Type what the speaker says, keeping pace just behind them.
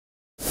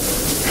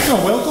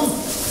Oh, welcome.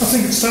 I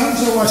think it's time,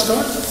 so I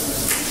start.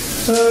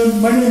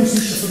 My name is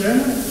Michel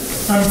Verderne.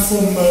 I'm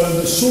from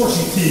the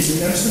sourcing team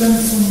in Amsterdam,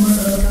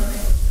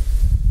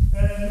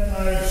 and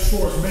I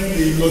source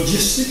mainly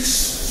logistics,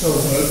 so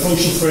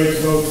ocean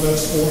freight, road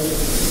transport,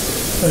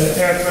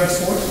 air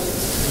transport.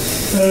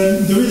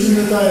 The reason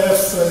that I have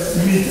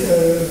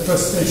a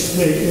presentation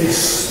today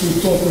is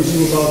to talk with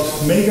you about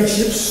mega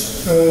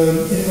ships.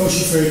 In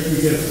ocean freight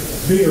we get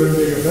bigger and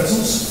bigger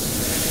vessels.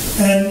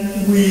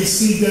 And we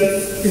see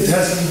that it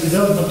has a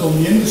development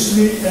on the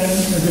industry and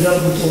a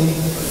development on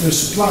the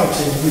supply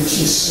chain, which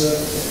is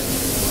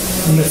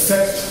an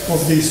effect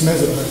of these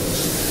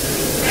megatrends.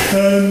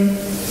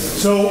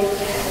 So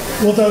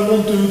what I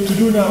want to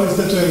do now is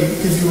that I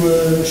give you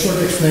a short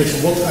explanation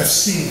of what I've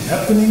seen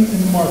happening in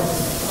the market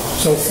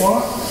so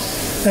far,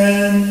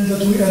 and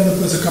that we end up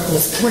with a couple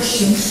of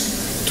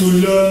questions to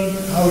learn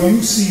how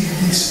you see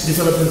these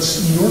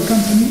developments in your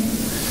company,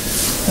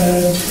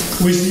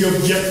 with the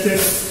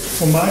objective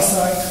from my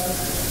side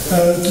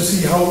to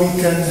see how we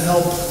can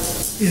help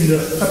in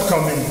the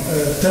upcoming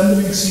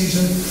tendering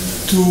season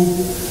to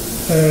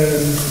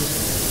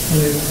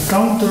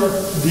counter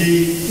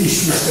the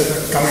issues that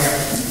are coming up.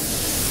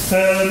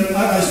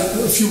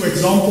 A few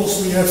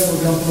examples we have, for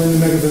example, in the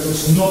mega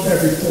vessels, not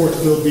every port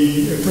will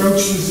be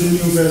approached with the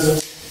new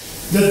vessel.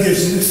 That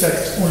gives an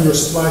effect on your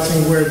supply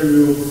chain. Where do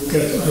you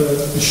get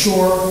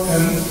ashore,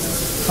 and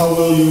how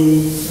will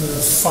you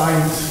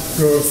find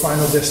your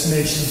final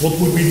destination? What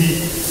would be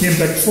the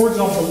impact, for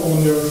example,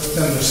 on your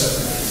tender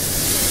setting?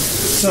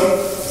 So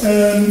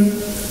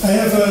I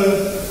have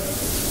a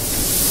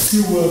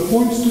few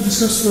points to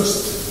discuss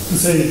first.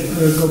 Let's say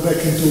go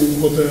back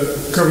into what the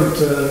current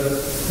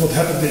what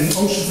happened in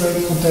ocean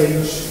freight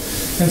containers,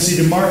 and see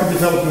the market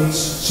developments,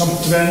 some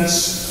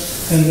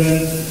trends, and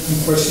then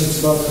some questions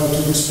about how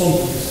to respond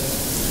to it.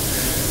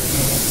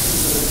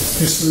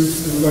 History,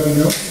 everybody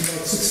knows.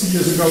 60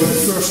 years ago, the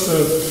first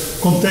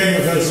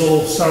container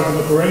vessel started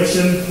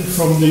operation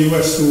from the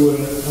US to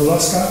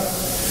Alaska.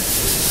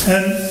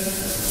 And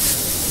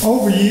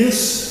over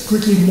years,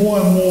 quickly more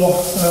and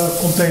more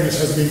containers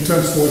have been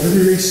transported.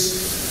 It is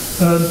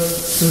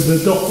the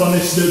top one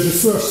is the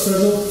first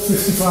vessel,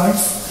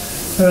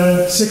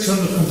 55,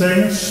 600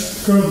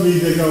 containers. Currently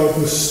they go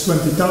with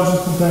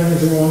 20,000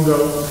 containers in one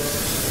go.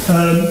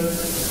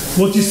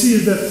 What you see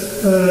is that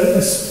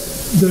as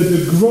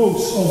the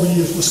growth over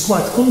years was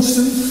quite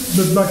constant,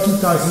 but by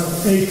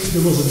 2008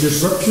 there was a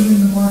disruption in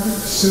the market,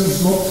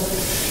 sales dropped,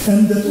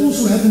 and that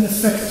also had an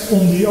effect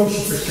on the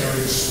ocean freight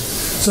carriers.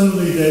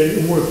 Suddenly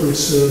they worked with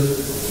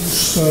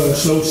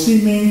slow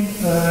steaming.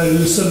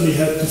 You suddenly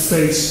had to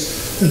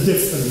face a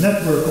different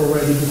network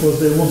already because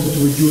they wanted to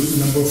reduce the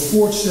number of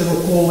ports they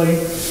were calling.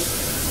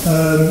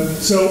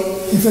 So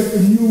in fact a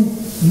new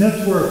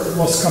network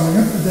was coming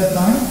up at that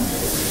time.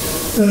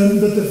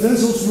 But the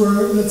vessels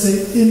were, let's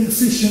say,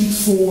 inefficient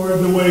for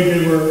the way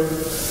they were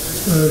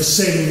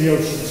sailing the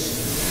oceans.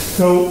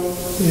 So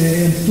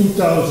in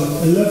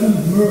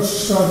 2011, Maersk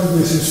started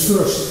with his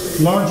first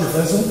larger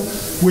vessel,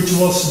 which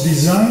was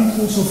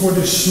designed also for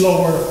the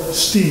slower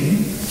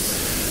steaming.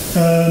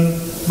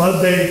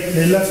 But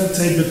they left, let's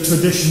say, the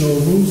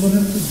traditional rules on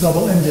it,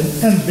 double engine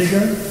and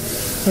bigger,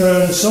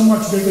 so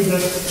much bigger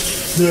that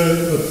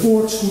the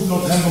ports could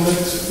not handle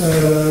it,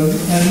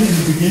 and in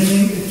the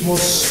beginning it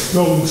was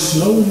going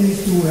slowly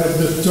to have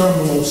the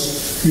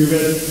terminals be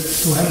ready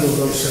to handle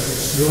those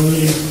vessels.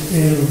 Only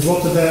in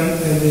Rotterdam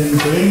and in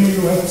Bremen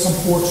you had some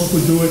ports who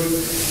could do it,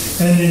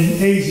 and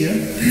in Asia.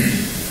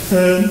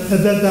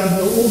 At that time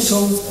they also,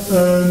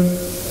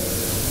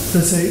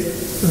 let's say,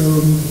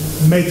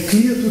 made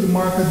clear to the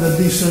market that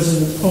these vessels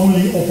would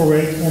only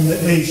operate on the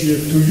Asia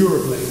to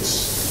Europe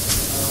lanes.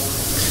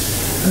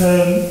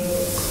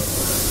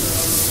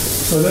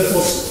 So that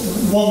was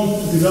one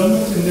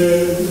development in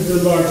the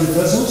larger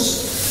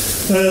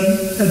vessels.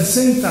 At the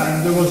same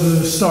time, there was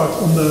a start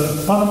on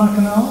the Panama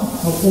Canal.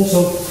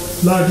 Also,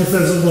 larger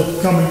vessels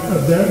were coming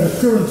up there. The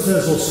current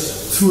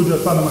vessels through the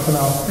Panama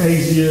Canal,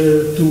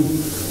 Asia to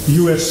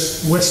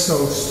US West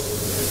Coast,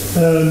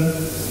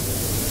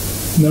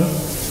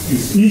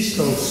 East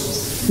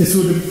Coast, is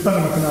through the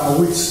Panama Canal,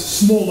 with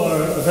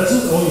smaller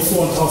vessels, only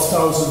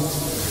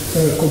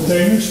 4,500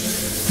 containers.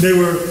 They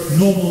were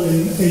normal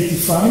in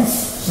 '85.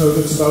 So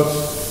that's about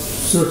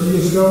 30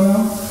 years ago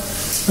now.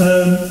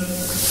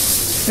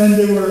 And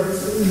they were,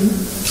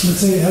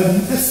 let's say, had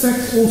an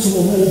effect also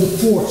on all the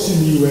ports in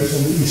the US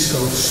on the East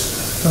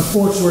Coast.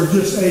 Ports were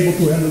just able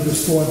to handle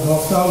this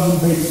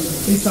 4,500, maybe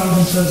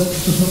 8,000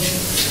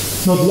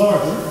 vessels, not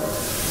larger.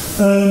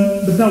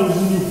 But now with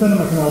the new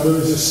Panama Canal, there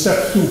is a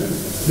step to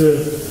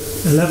the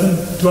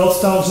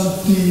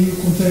 12,000 TEU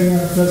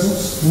container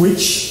vessels,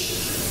 which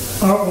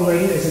are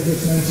already, as I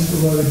just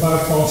mentioned, already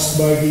bypassed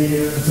by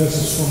the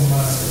vessels from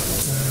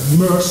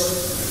Maersk.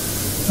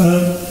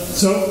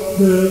 So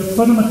the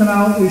Panama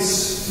Canal is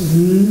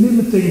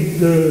limiting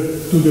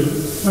to the,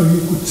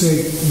 you could say,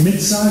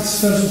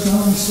 mid-sized vessels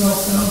now, is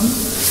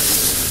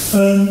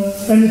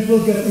 12,000. And it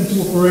will get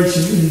into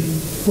operation in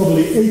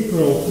probably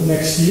April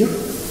next year.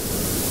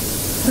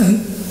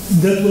 And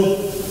that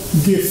will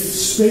give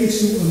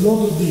space to a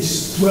lot of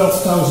these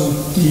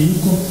 12,000 TEU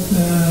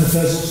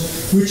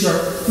vessels, which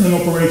are in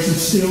operation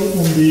still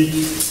on the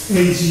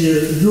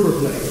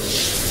Asia-Europe lane.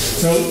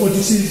 So what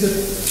you see is that,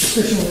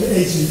 especially on the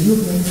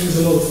Asia-Europe lane, there is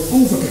a lot of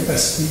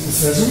overcapacity of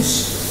vessels,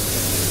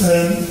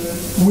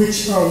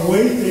 which are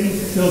waiting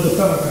till the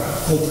Panama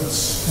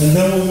opens. And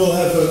then we will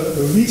have a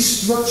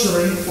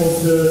restructuring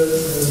of the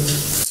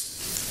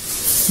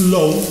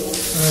flow of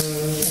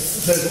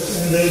vessels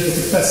and the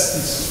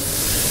capacities.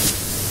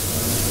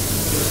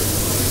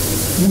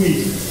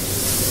 We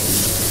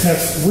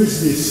have with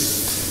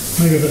this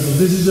mega vessel.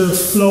 This is a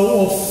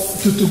flow of,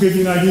 to give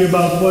you an idea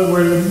about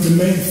where the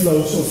main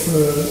flows of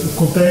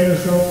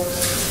containers go.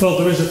 Well,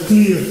 there is a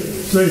clear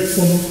trade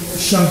from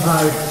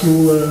Shanghai to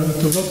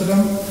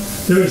Rotterdam.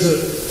 There is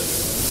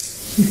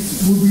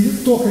we'll be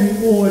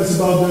talking always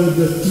about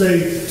the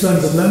trade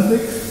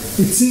transatlantic.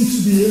 It seems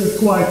to be a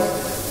quite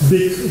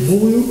big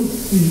volume.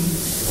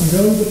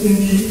 But in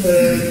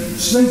the,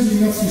 strangely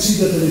enough, you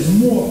see that there is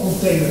more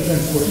container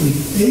transport in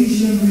the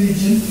Asian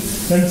region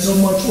than so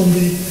much on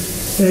the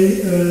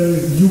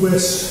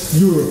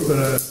US-Europe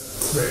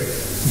trade.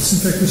 It's in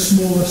fact the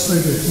smallest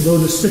trade, although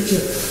this picture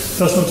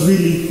does not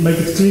really make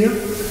it clear.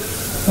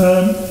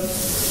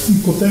 In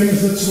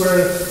containers, that's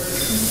where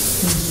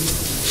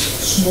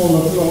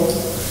smaller flow.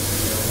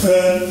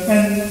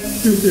 And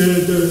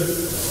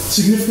the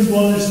significant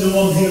one is the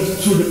one here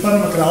through the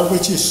Panama Canal,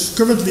 which is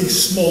currently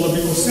smaller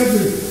because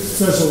every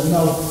vessel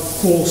now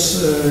calls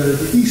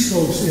the East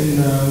Coast in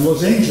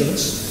Los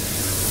Angeles,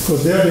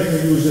 because there they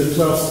can use the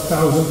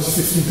 12,000,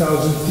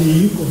 15,000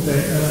 TEU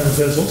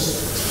vessels.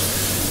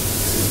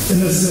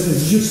 And as I said,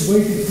 it's just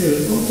waiting till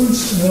it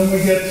opens, and then we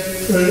get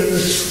a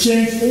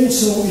change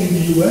also in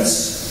the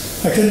US.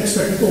 I can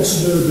expect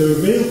also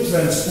the rail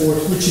transport,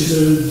 which is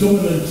a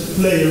dominant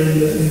player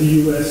in the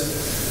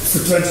US, for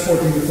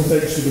transporting the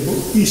containers to the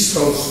East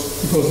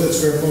Coast, because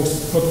that's where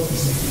most product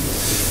is needed.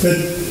 But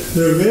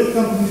the rail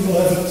companies will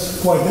have it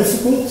quite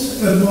difficult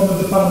at the moment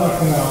the Panama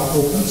Canal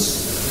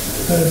opens,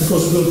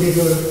 because it will give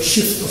a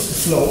shift of the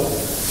flow.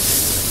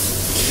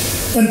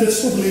 And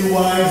that's probably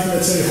why,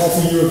 let's say half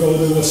a year ago,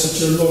 there was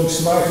such a long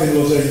strike in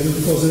Los Angeles,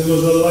 because it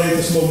was the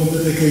latest moment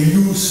that they can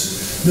use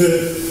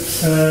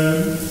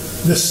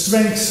the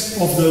strength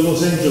of the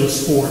Los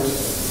Angeles port.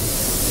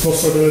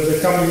 Because for the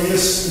coming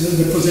years,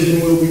 the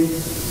position will be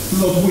a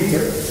lot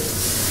weaker.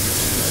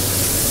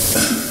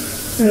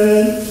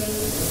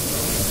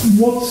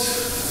 What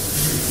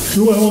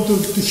do I want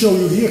to show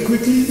you here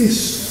quickly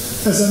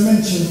is, as I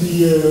mentioned,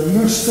 the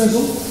Maersk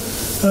vessel,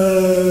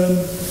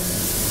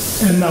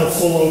 and now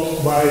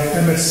followed by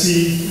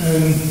MSC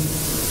and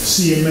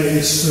CMA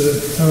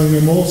is having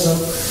them also.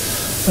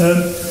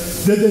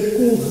 That they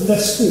call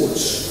less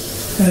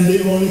ports, and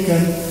they only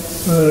can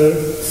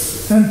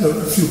enter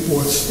a few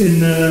ports.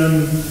 In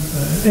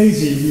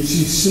Asia, you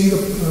see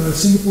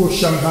Singapore,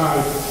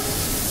 Shanghai,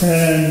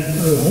 and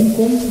Hong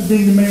Kong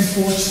being the main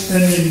ports,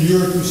 and in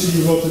Europe you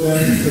see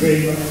Rotterdam,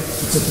 Bremen,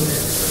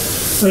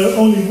 etc.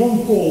 Only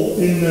one call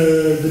in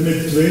the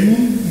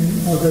Mediterranean,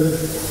 in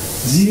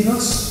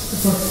Algeciras,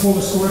 if I recall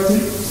this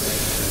correctly,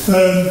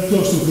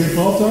 close to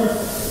Gibraltar,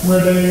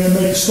 where they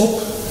make a stop.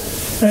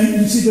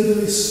 And you see that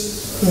there is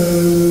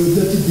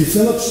that it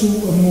develops to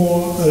a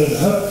more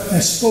hub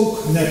and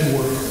spoke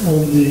network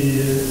on the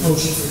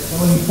ocean.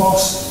 Well, in the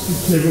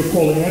past, they were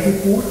calling every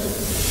port,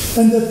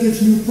 and that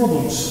gives new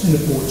problems in the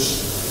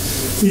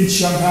ports. In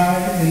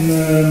Shanghai, in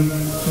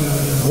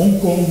Hong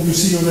Kong, you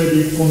see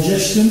already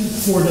congestion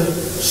for the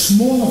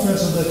smaller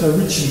vessels that are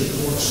reaching the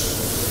ports.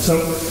 So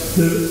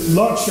the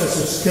large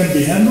vessels can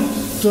be handled,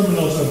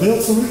 terminals are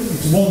built for it,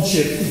 it's one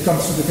ship, it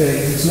comes to the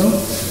quay and it's loaded,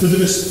 but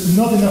there is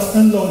not enough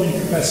unloading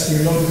capacity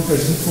and loading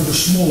capacity for the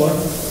smaller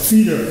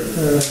feeder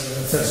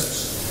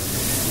vessels.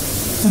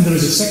 And there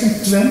is a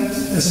second trend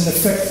as an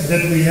effect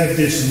that we have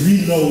this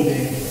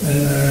reloading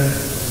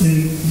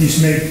in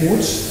these main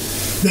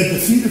ports, that the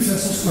feeder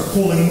vessels are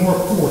calling more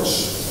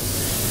ports.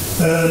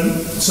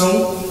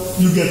 So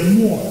you get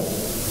more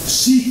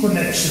sea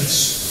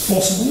connections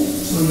possible,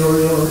 so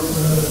your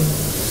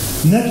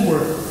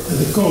network at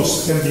the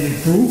coast can be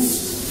improved,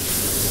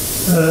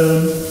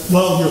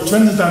 while your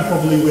transit time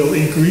probably will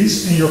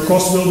increase and your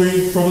cost will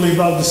be probably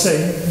about the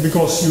same,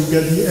 because you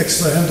get the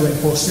extra handling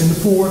cost in the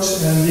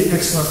ports and the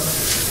extra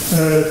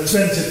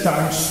transit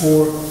times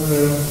for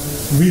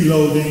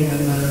reloading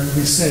and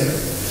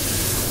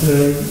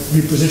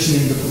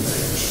repositioning the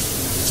containers.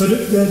 So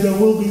there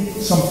will be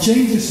some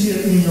changes here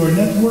in your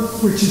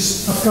network, which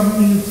is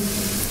upcoming.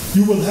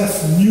 You will have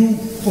new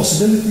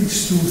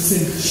possibilities to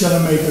think, shall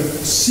I make a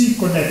sea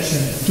connection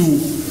to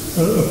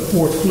a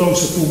port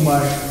closer to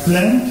my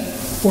plant,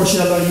 or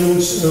shall I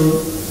use a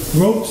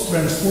road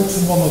transport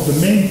from one of the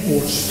main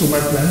ports to my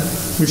plant,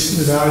 which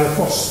is a higher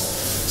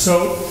cost.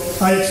 So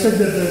I expect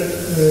that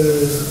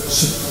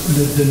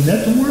the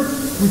network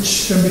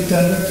which can be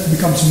tendered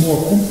becomes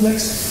more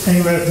complex, and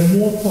you have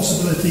more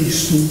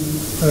possibilities to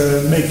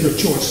make your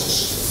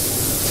choices.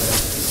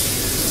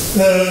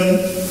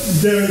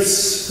 There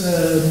is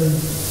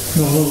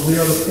No, all the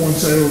other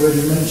points I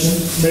already mentioned.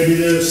 Maybe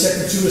the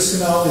second Suez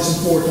Canal is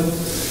important,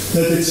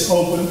 that it's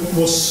open. It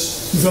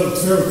was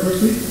developed very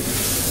quickly.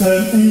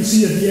 And you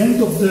see at the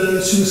end of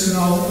the Suez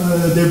Canal,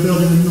 they're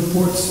building a new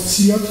port,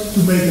 Siat, to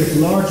make it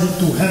larger,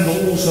 to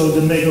handle also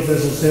the mega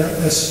vessels there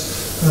as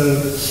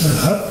a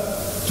hub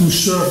to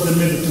serve the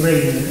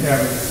Mediterranean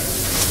area.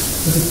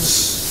 But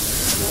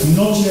it's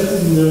not yet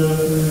in the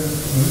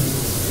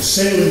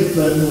sailing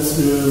plan of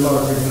the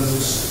larger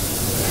vessels.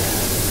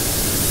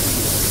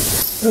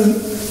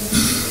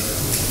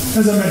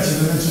 As I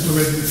mentioned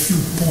already a few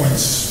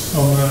points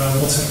on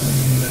what's happening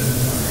in the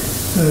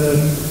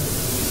market.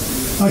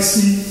 I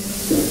see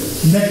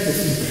negative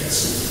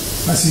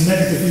impacts. I see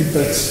negative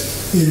impacts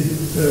in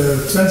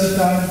transit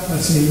time. I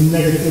see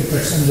negative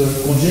impacts on the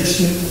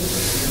congestion.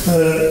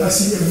 I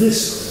see a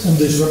risk on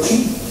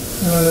disruption.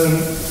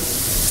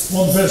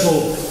 One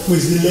vessel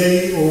with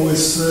delay or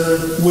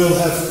will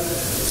have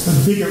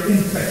a bigger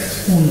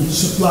impact on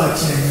supply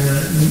chain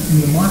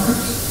in the market.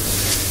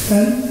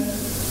 And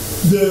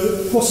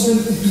the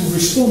possibility to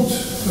respond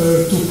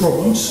to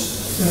problems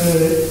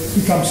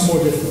becomes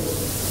more difficult.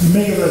 The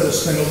mega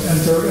vessels cannot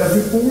enter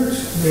every port,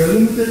 they are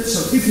limited,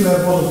 so if you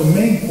have one of the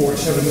main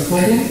ports having a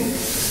problem,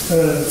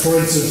 for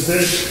instance,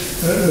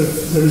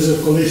 there is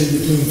a collision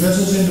between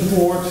vessels in the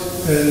port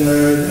and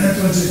the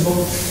entrance is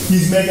blocked,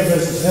 these mega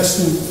vessels has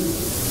to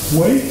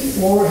wait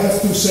or have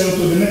to sail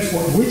to the next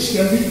port, which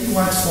can be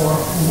quite far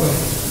away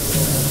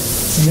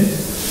from it.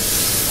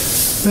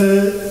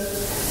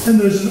 And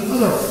there is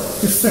another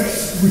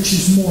effect which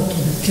is more to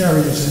the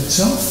carriers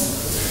itself.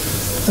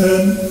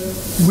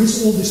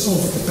 With all this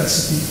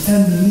overcapacity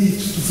and the need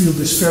to fill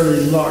these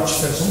very large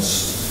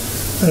vessels,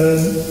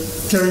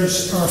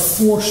 carriers are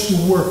forced to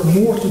work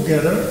more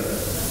together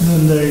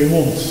than they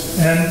want.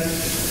 And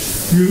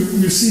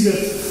you see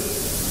that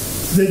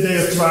they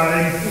are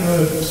trying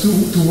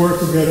to work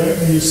together,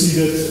 and you see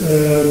that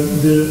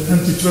the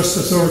antitrust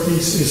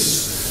authorities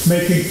is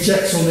making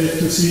checks on it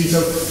to see.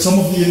 So some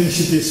of the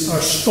initiatives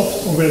are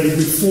stopped already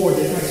before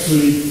they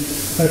actually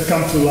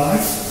come to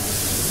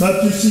life.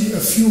 But you see a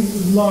few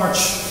large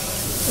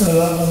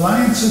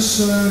alliances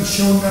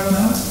showing up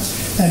now,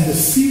 and the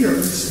fear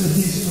is that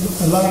these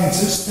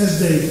alliances, as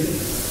they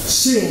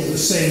sail the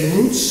same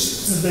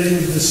routes, they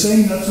use the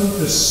same network,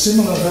 the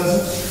similar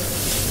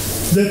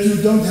vessels, that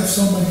you don't have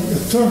so many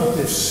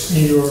alternatives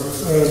in your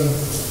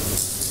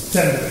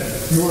tender.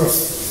 You are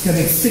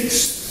getting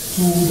fixed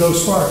to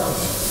those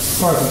parties.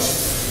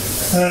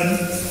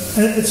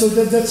 And so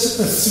that's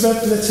a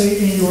threat, let's say,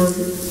 in your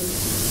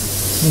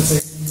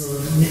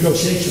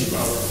negotiation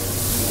power.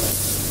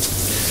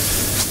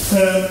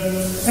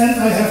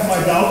 And I have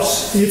my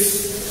doubts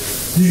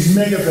if these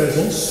mega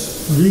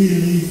vessels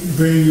really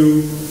bring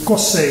you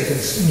cost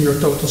savings in your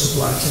total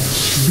supply chain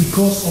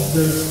because of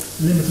the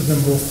limited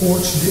number of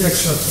ports, the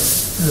extra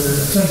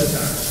transit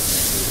time.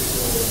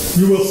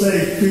 You will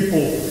say,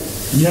 people,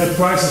 yeah,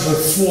 prices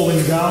are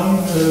falling down,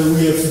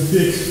 we have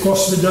big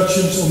cost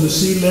reductions on the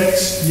sea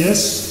legs.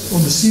 Yes,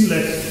 on the sea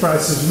leg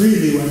prices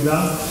really went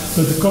down,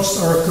 but the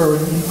costs are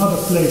occurring in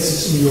other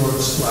places in your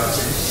supply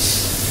chain.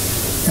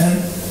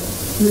 And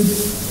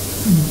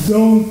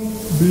don't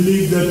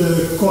believe that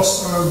the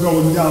costs are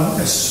going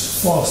down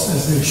as fast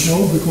as they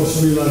show,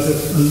 because realize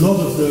that a lot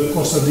of the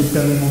costs are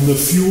depending on the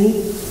fuel.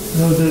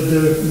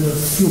 The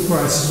fuel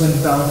prices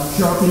went down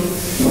sharply,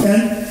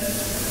 and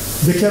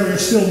the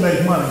carriers still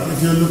make money.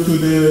 If you look to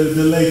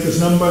the latest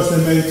numbers,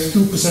 they made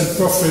 2%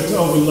 profit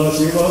over last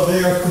year. Well,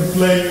 they are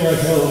complaining like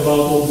hell about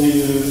all the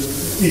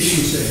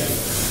issues they have.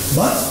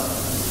 But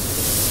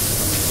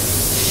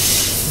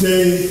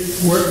they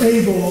were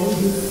able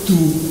to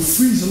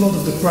freeze a lot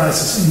of the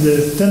prices in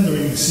the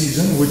tendering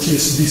season, which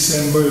is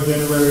December,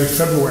 January,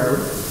 February,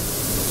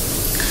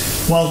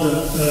 while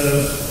the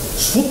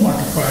spot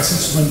market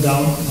prices went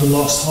down the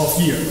last half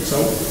year. So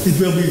it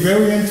will be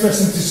very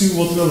interesting to see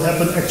what will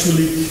happen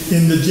actually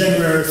in the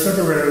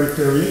January-February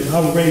period,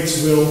 how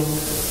rates will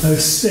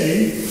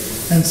stay,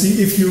 and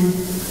see if you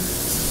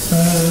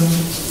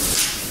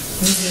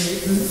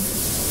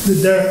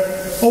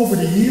over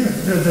the year,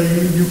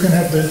 you can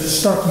have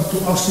starting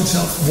to ask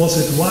yourself, was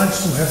it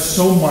wise to have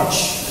so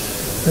much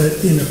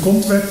in a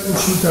contract, or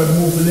should I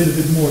move a little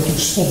bit more to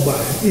spot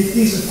buying? It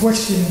is a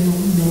question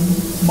you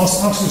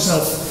must ask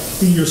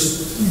yourself in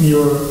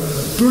your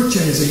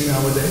purchasing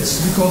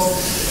nowadays, because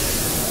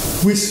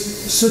with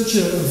such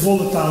a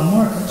volatile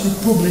market, you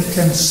probably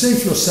can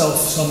save yourself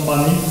some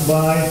money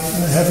by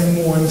having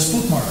more in the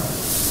spot market.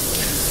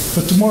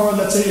 But tomorrow,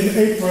 let's say in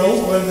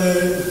April, when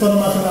the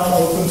Panama Canal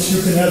opens,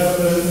 you can have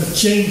a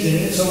change in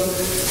it. So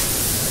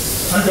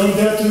I don't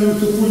dare to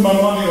put my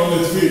money on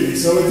it really.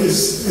 So it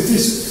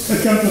is a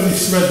company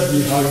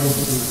strategy how you want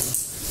to do it.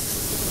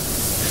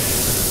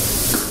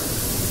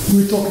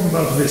 We're talking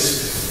about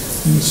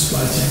risk in the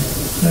supply chain.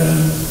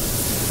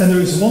 And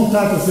there is one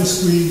type of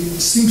risk we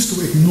seems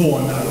to ignore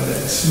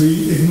nowadays.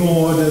 We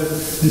ignore that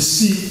the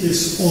sea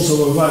is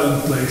also a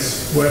violent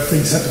place where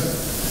things happen.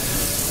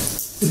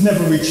 It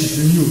never reaches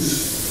the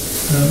news.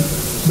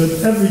 But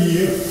every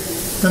year,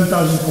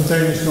 10,000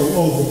 containers go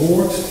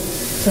overboard.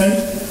 And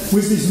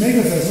with these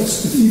mega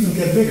vessels, it even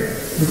gets bigger,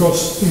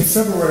 because in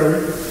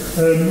February,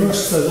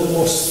 Maersk vessel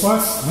lost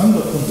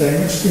 500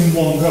 containers in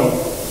one go.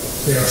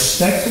 They are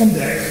stacked on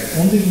deck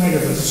on these mega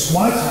vessels,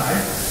 quite high.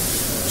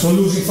 So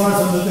losing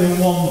 500 in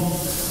one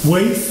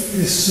wave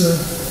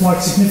is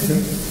quite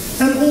significant.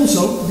 And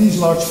also, these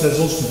large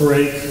vessels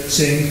break,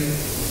 sink,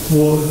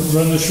 or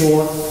run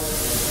ashore.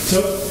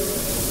 So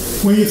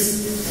when you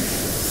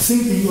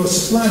think in your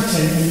supply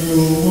chain and you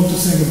want to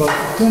think about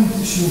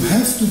alternatives, you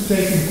have to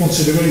take in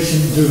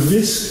consideration the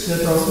risks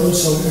that are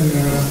also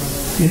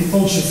in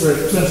ocean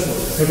freight transport.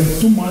 Having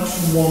too much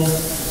in one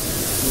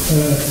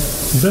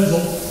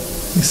vessel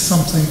is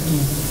something to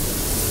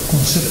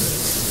consider.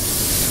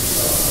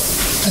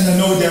 And I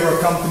know there are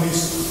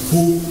companies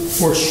who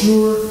for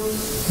sure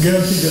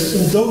guarantee that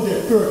although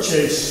they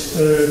purchase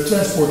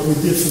transport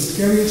with different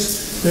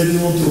carriers, they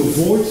want to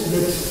avoid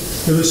that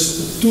there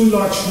is too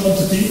large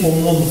quantity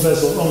on one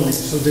vessel only.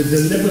 So they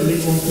deliberately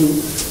want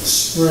to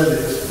spread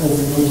it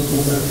over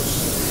multiple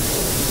vessels.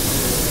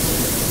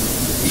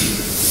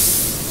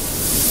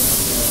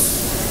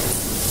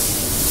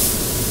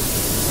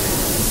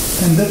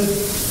 And that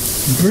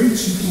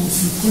brings me to a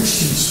few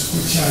questions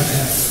which I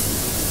have.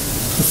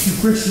 A few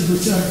questions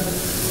which I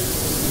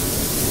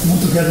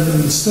want to get an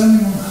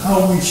understanding on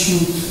how we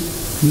should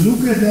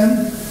look at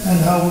them and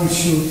how we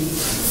should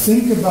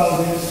think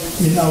about it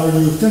in our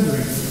new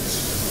tendering phase.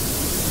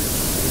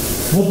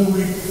 What do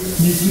we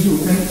need to do?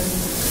 And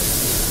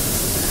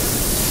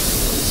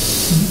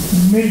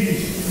maybe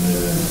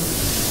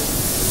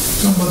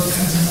somebody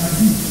has an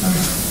idea.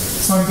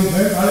 I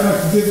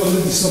can give a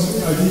little some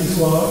ideas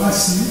while I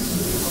see it.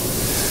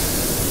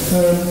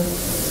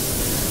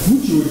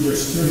 Would you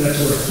adjust your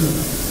network to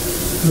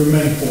your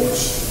main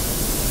ports?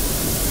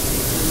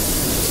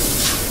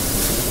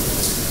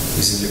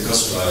 Is it the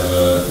cost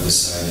driver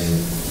deciding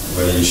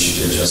whether you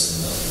should adjust or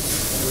not?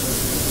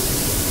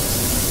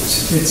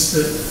 It's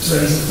the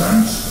transit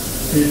times.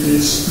 It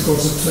is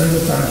because the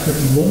transit times get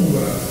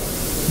longer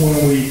when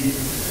we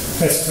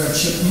have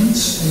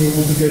transshipments and you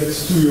want to get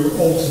to your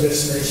old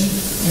destination.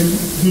 A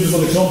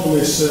beautiful example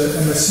is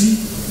MSC,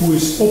 who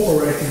is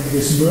operating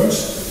this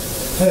Maersk,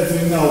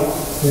 having now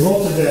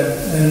Rotterdam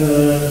and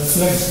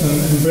Flensburg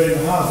and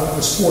Bremerhaven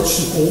as ports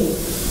to call,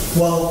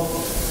 while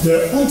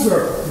the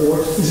Antwerp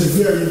port is a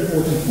very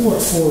important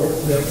port for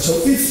them. So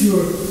if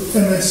your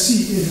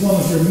MSC is one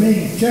of your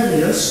main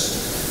carriers,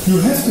 you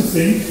have to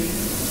think,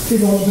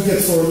 if I want to get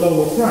for a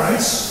lower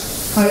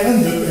price, I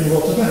end up in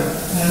Rotterdam.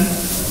 And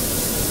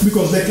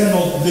because they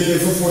cannot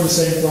deliver for the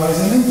same price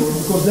in Antwerp,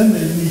 because then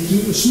they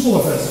need a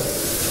smaller vessel.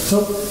 So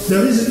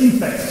there is an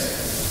impact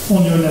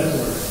on your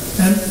network.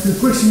 And the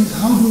question is,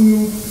 how do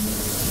you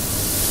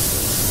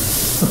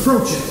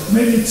approach it?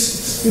 Maybe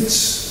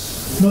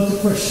it's not a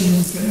question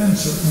you can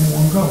answer in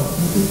one go,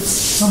 but it's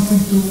something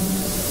to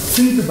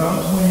think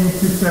about when you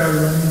prepare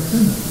your new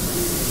tender.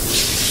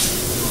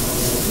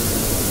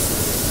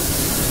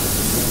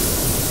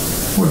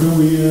 Or do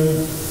we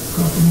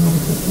go to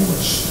multiple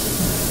ports?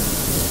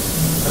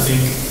 I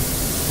think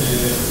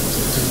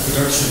the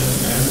production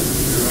and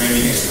the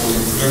remaining export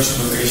and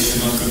production location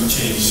is not going to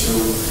change. So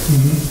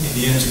in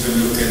the end, you're going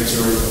to look at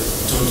your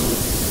total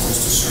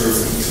cost to serve,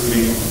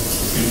 including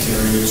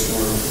carriers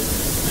or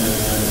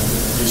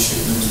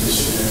reshipment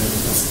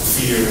of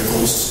feeder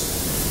costs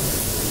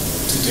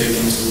to take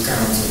into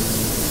account.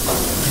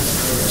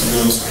 To be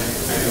honest,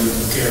 I don't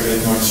care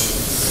that much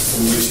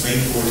from which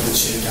main port it's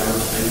shipped out.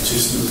 I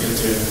just look at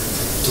the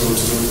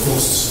total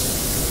costs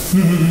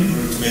in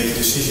order to make a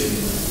decision,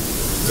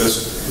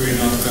 because we're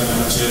not going to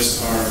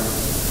adjust our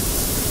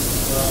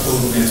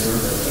own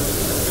network.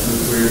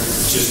 We're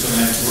just going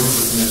to have to work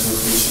with the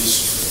network which is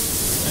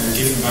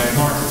given by the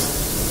market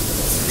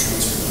for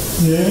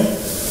transport. Yeah,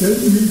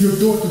 your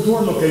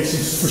door-to-door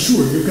locations, for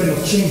sure, you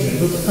cannot change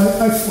it, but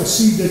I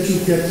foresee that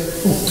you get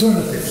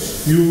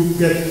alternatives. You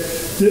get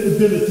the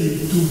ability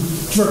to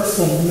truck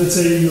from, let's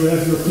say you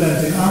have your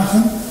plant in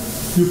Aachen,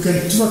 you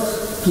can truck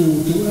to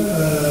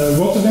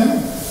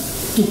Rotterdam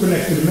to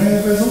connect to the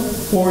main vessel,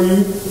 or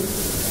you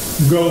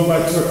go by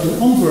truck to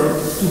Antwerp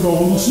to go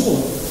on a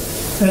smaller.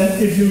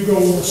 And if you go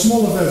on a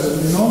smaller vessel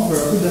in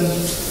Antwerp, then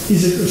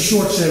is it a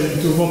short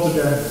sailing to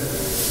Rotterdam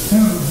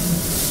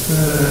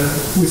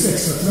with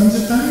extra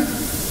transit time?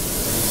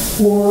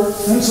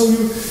 And so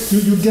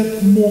you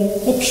get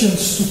more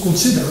options to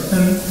consider.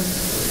 And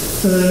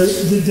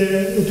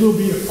it will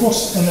be a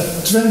cost and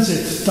a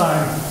transit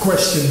time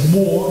question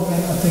more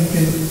than I think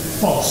in the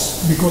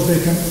past, because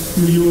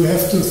you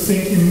have to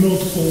think in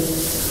multiple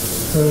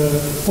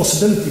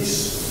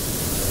possibilities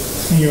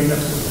in your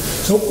network.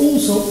 So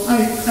also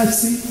I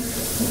think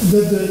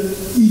that the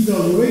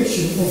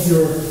evaluation of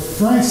your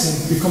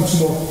pricing becomes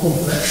more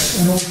complex,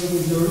 and also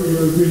with your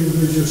agreement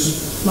with your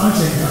supply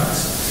chain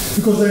guys,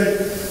 because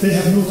they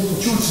have multiple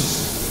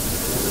choices.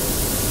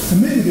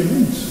 And maybe they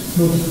want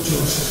multiple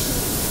choices.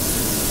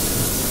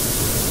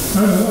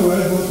 I don't know,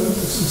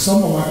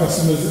 some of my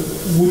customers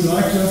would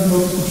like to have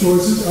multiple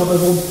choices,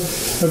 others want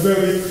a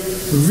very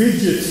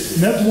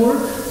rigid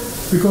network,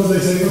 Because they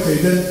say, okay,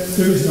 then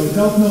there is no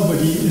doubt,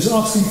 nobody is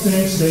asking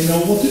things, they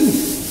know what to do.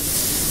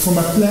 For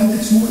my plan,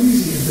 it's more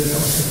easy if they know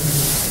what to do.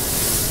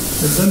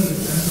 But then we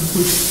tend to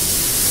push.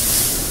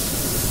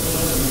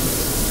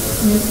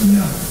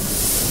 Yeah.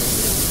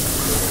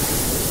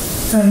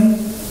 And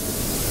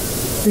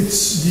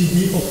it's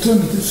the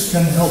alternatives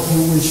can help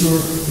you with your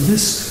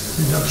risk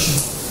reduction.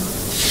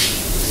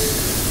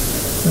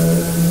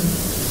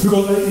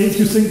 Because if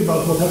you think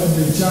about what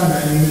happened in China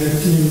in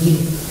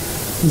Tianjin,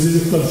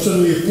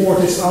 suddenly a port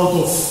is out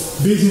of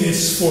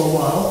business for a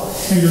while,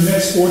 and your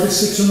next port is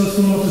 600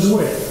 kilometers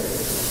away.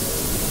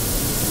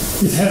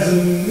 It has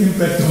an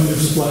impact on your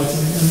supply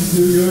chain, and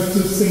you have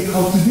to think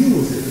how to deal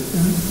with it.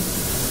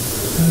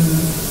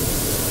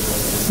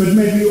 But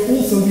maybe you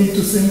also need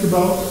to think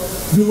about,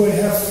 do I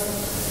have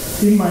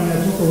in my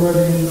network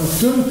already an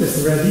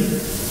alternative ready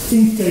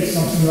in case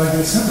something like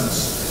this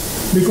happens?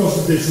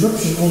 Because the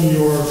disruption on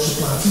your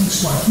supply chain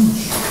is quite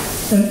huge.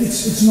 And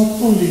it's not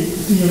only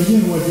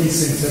Tianjin where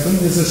these things happen.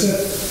 As I said,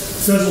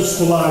 vessels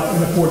collide and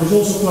the port is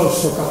also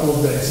closed for a couple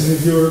of days. And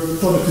if your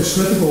product is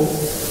critical,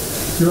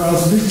 you're out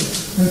of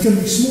business. And it can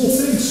be small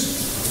things.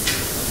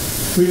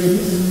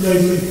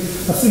 Lately,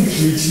 I think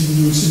it's reached the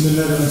news in the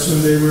Netherlands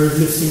when they were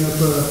lifting up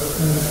a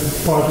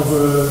part of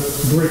a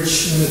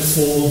bridge and it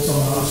falls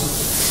on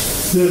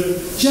houses. The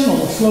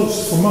channel was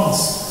closed for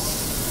months.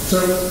 So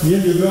here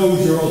you go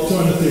with your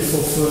alternative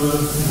of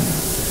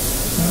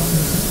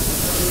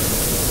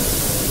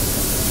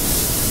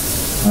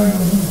I don't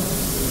know.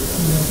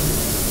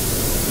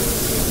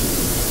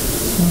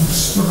 I'm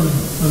struggling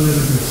a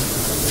little bit.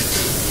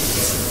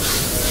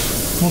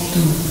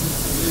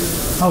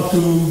 How to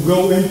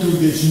go into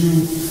this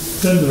new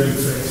tendering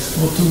phase,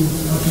 how to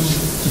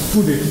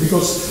put it,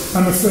 because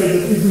I'm afraid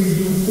that if we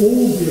do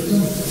all the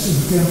alternatives, it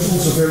becomes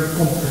also very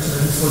complex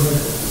for the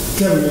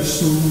carriers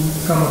to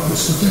come up with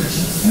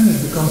quotation, and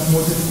it becomes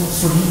more difficult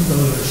for the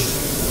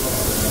evaluation.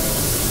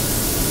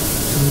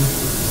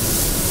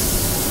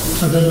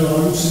 I don't know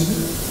how you see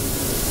it.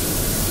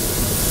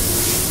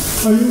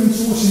 Are you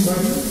enforcing by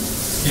that?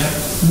 Yeah.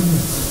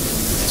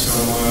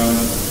 So,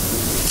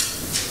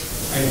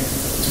 to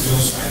be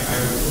honest, I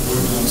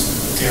would not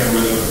care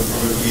whether a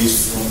product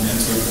leaves from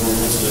Antwerp or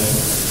Rotterdam.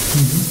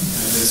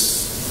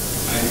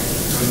 I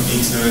don't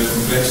need to know the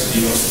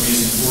complexity. What for me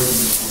is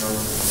important for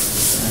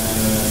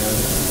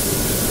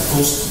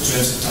cost,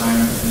 transit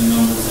time, and the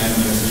number of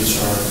handlers which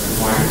are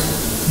required.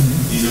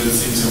 These are the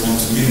things I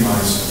want to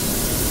minimize.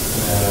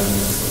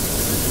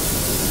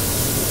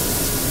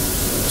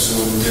 So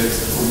that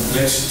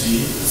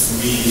complexity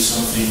for me is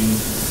something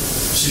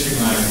shipping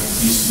line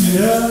needs to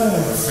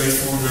manage, or freight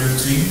forwarder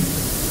between.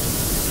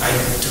 I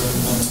don't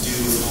want to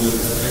deal with all the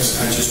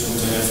complexity. I just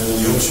want to have all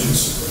the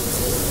options,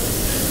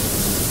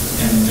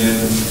 and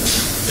then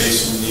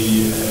based on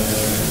the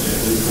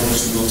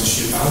products we want to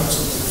ship out,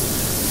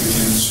 we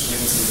can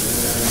select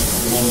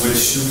the one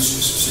which suits a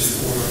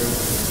specific order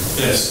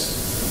best.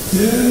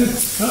 Yeah,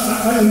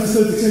 I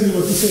understand exactly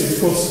what you say,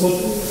 because what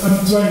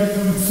I'm trying to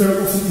come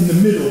very often in the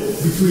middle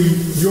between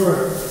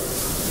your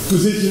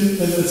position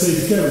and, let's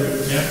say, the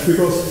carrier. Yeah.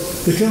 Because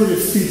the carrier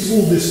feeds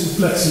all this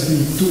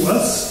complexity to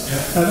us,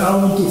 and I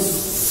want to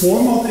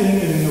format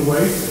it in a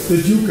way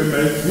that you can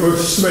make your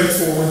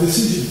straightforward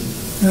decision.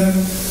 And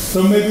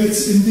so maybe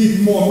it's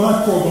indeed more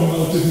my problem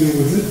how to deal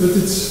with it, but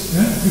it's,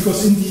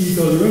 because in the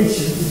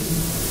evaluation,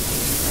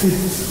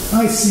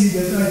 I see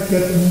that I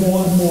get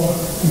more and more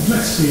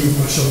complexity on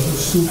my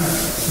shoulders too.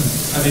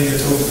 I think that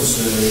opens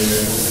the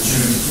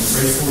opportunity for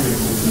freight forwarding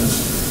companies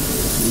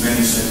to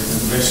manage that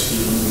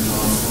complexity on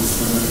behalf of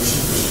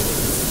shippers.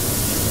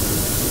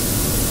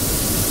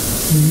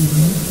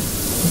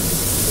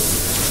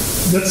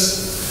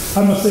 That's,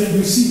 I must say,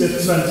 you see that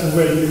trend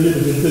already a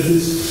little bit, that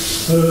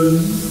this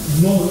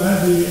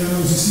non-heavy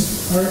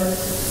analysis are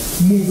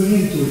moving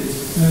into it,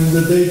 and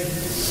that they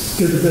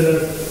get a better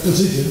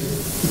position.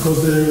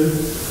 Because the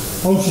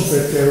ocean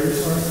freight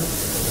carriers are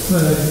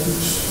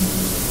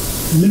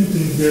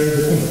limiting the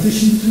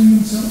competition between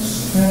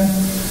themselves, and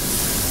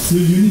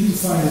you need to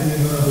find it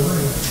in another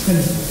way.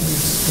 And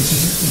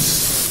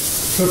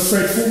so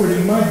freight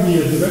forwarding might be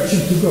a direction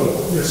to go,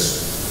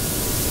 yes.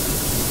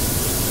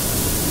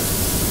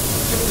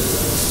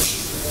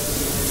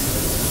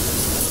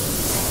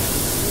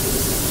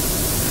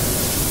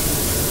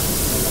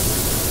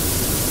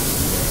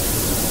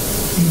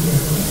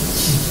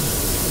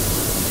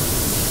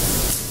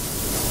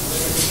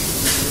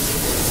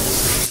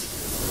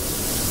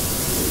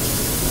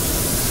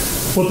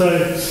 What I,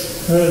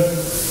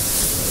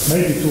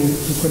 maybe to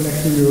connect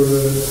to your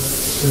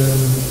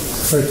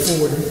freight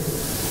forwarding,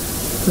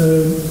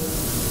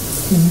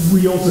 we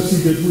also see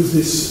that with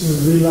this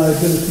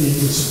reliability in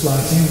the supply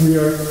chain, we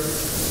are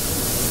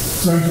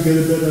trying to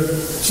get a better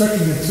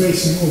tracking and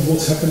tracing of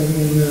what's happening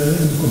in the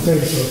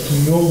container flow, to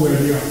know where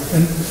they are.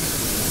 And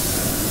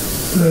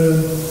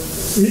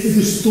it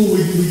is a tool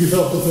we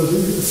developed a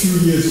few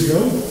years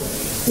ago.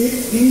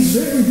 It is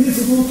very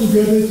difficult to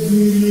get it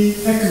really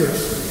accurate,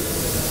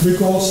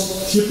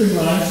 because shipping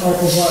lines are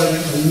providing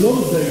a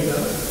lot of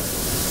data,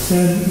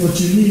 And what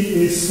you need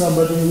is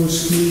somebody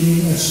who's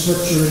cleaning and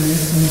structuring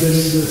it and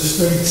getting the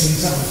strange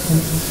things out.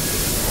 And,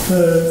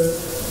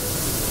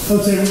 I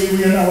would say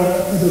we are now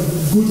at a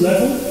good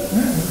level.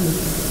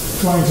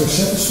 Clients are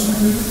satisfied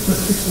with it, but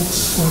it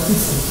was quite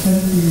different. And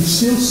you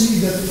still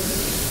see that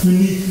you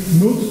need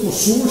multiple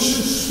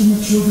sources to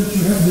make sure that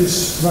you have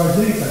this right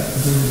data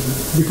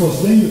available,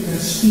 because then you can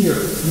steer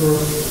your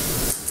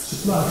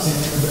supply chain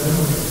in a better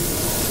way.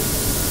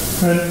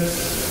 And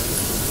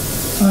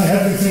I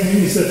have been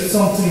thinking, is that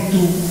something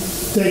to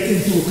take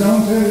into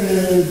account,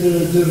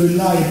 the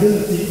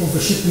reliability of a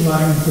shipping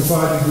line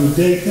providing you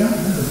data,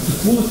 the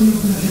quality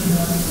of the shipping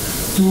line,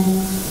 to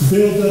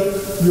build up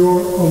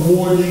your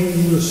awarding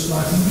in your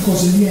supply chain,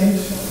 because in the end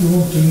you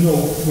want to know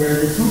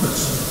where your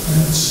products are.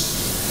 And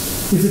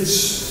if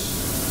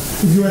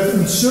you have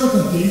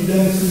uncertainty,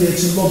 then it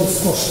creates a lot of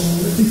cost.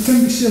 It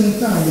can be still in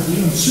time, but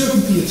the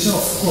uncertainty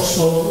itself costs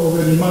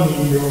already money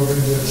in your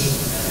organization.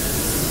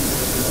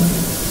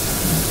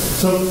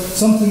 So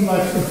something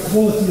like a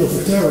quality of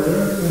a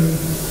carrier and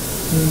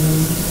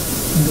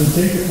the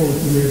data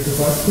quality we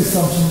provide is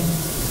something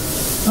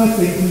I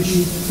think we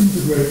should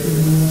integrate in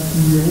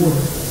the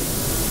awarding.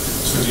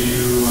 So do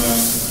you,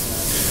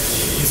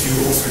 if you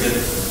offer that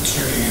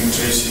tracking and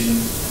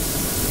tracing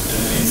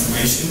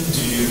information,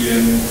 do you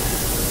then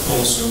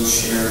also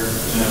share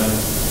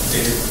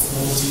data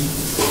quality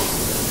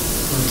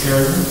per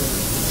carrier?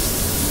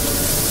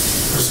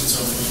 Or is it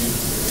something you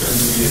don't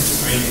do yet?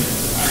 I mean,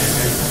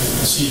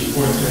 I see your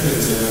point that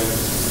it adds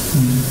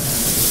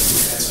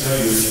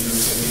value if you look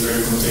at where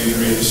a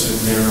container is, and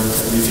there are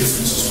probably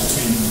differences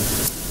between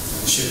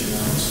shipping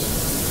lines.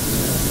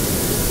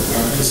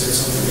 Is that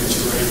something that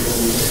you're able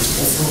to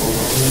offer or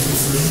are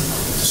offering?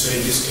 To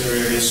say this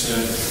carrier is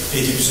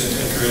 80%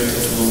 accurate,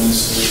 that one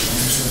is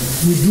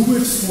 10%? We do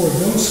it for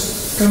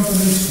those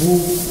companies who,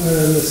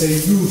 let's say,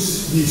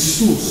 use these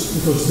tools,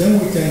 because then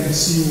we can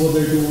see what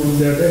they do in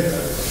their data.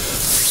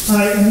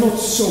 I am not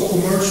so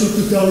commercial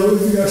to tell you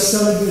if we are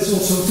selling this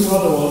also to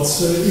other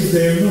ones, if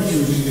they are not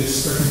using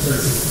this tracking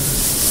tracing.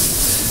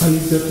 I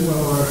leave that to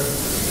our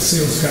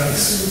sales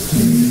guys.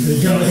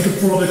 They can make a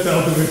product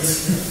out of it.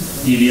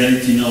 In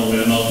reality, no, we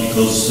are not,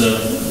 because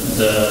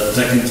the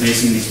tracking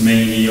tracing is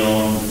mainly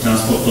on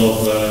transport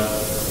of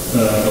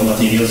raw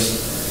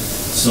materials,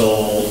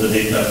 so the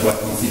data are quite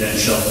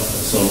confidential,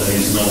 so there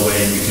is no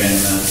way we can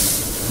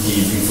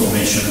give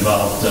information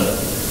about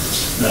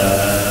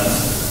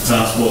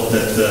transport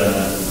that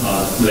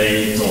are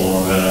late,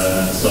 or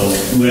so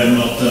we are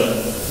not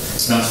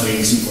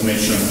transferring this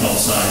information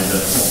outside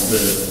of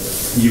the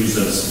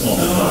users of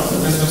the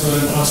platform. That's not what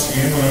I'm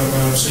asking. What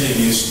I'm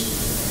saying is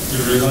the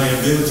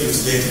reliability of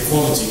the data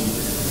quality.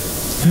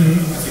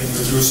 I think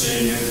what you're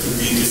saying, it could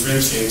be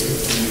differentiated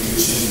to make a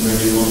decision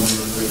whether you want to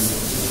work with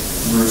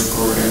merge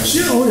core apps.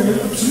 Yeah, oh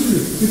yeah,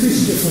 absolutely. It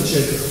is a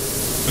differentiator.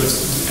 But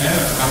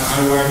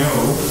how do I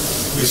know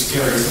which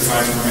carrier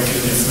provides more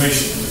accurate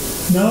information?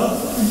 Now,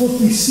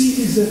 what we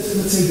see is that,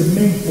 let's say, the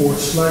main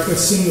ports, like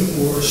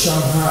Singapore,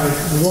 Shanghai,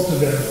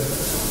 Rotterdam,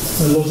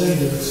 Los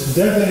Angeles,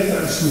 their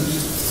data is good.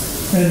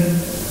 And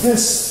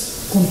as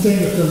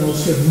container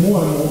terminals get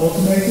more and more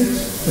automated,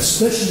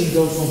 especially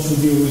those ones who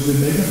deal with the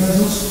mega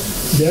vessels,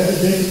 their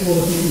data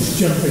quality is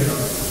jumping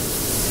up.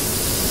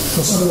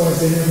 Because otherwise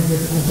they never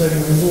get the container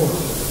on board.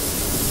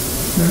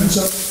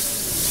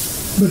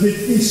 But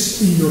it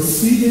is in your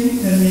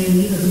feeding, and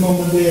at the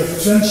moment they are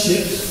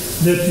transshipped,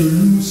 that you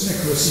lose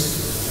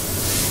accuracy.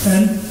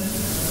 And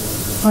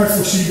I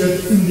foresee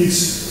that in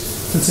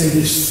this, let's say,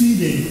 this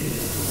feeding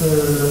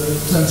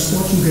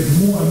transport, you get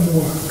more and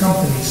more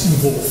companies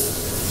involved.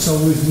 So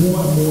with more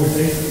and more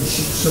data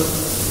issues. So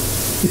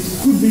it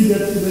could be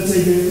that, let's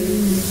say, the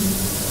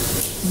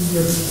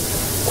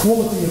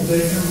quality of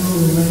data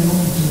will remain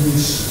on to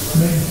these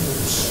main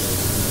ports.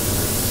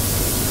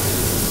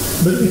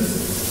 But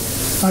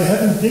I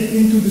haven't digged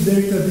into the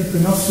data deep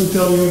enough to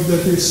tell you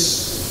that is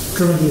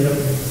currently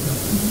happening.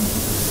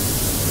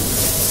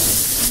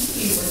 It would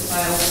be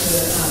worthwhile to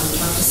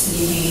talk to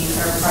Cindy Hain,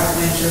 our product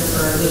manager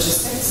for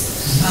logistics.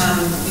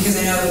 Because I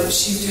know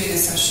she's doing a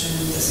session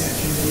this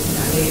afternoon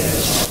on data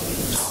quality.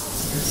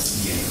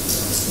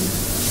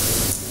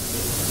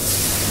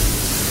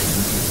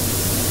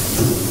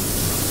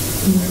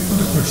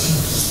 Other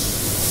questions?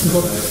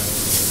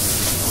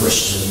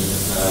 Question.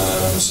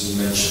 So you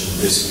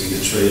mentioned basically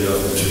the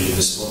trade-off between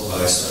the spot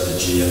buy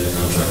strategy and the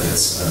contracted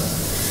spend.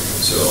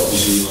 So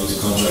obviously you want to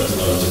contract in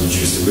order to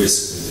reduce the risk.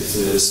 But if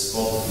the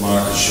spot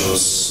market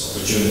shows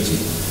opportunity,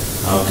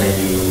 how can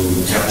you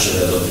capture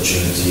that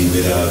opportunity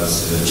without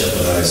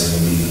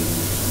jeopardizing the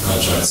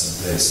contracts in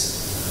place?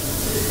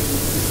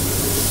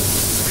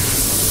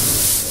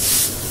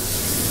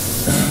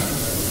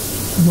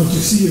 What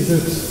you see is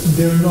that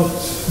they're not,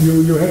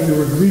 you have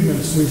your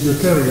agreements with your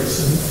carriers,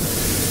 and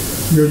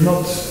you're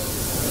not,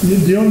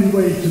 the only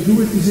way to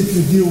do it is if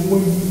you deal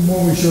way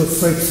more with your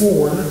freight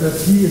forwarder, that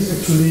he is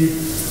actually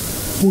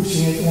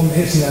pushing it on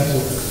his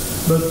network.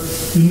 But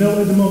you know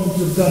at the moment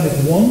you've done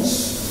it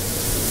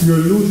once, you're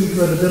losing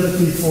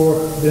credibility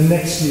for the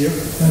next year,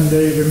 and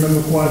they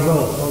remember quite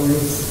well how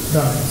you've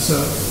done it. So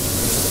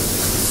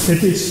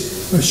it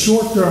is a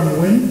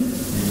short-term win,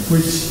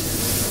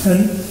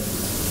 and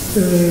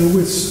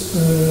with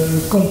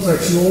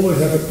contracts you always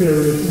have a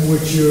period in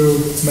which you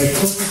make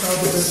profit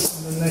out of it,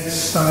 and the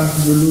next time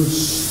you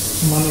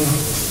lose money on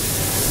it.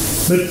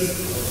 But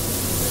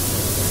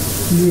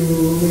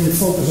when you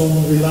focus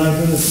on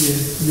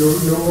reliability, your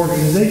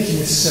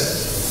organization is set,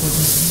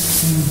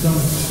 and you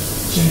don't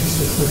change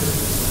that with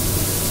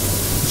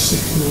stick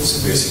to it. So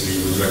basically,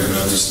 you would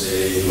recommend to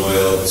stay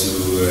loyal to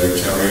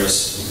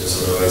carriers, because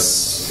otherwise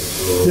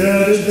it will...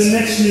 Yeah, the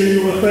next year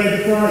you will pay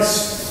the price.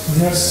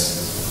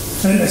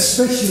 Yes. And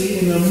especially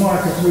in a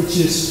market which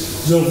is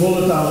so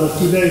volatile that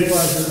today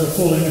prices are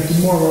falling and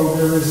tomorrow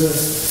there is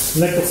a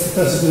lack of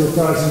capacity or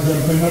pricing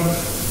jumping up.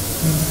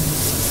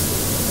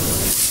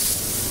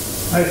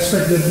 I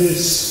expect that this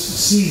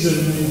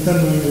season in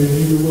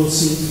tendering you will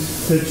see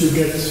that you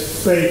get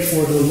paid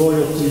for the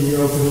loyalty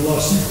over the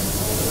last year.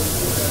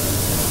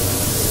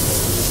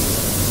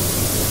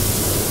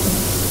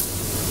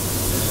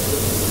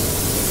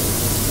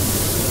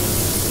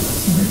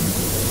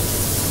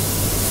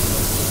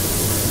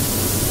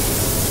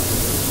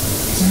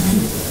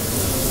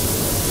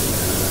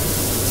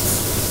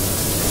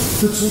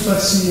 That's what I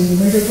see in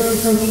Breakout.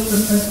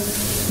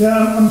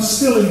 Yeah, I'm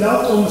still in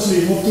doubt,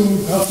 honestly, how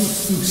to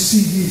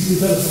see these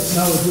developments,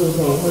 how it will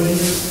go.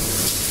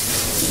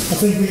 I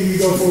think we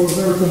go for a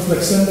very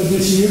complex standard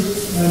this year,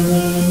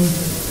 and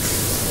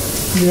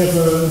we have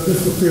a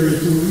difficult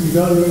period to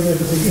evaluate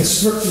everything and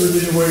structure it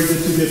in a way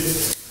that you get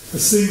a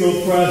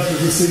single price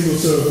with a single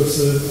service.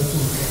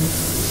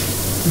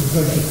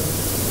 Thank you.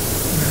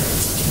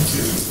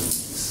 Thank you.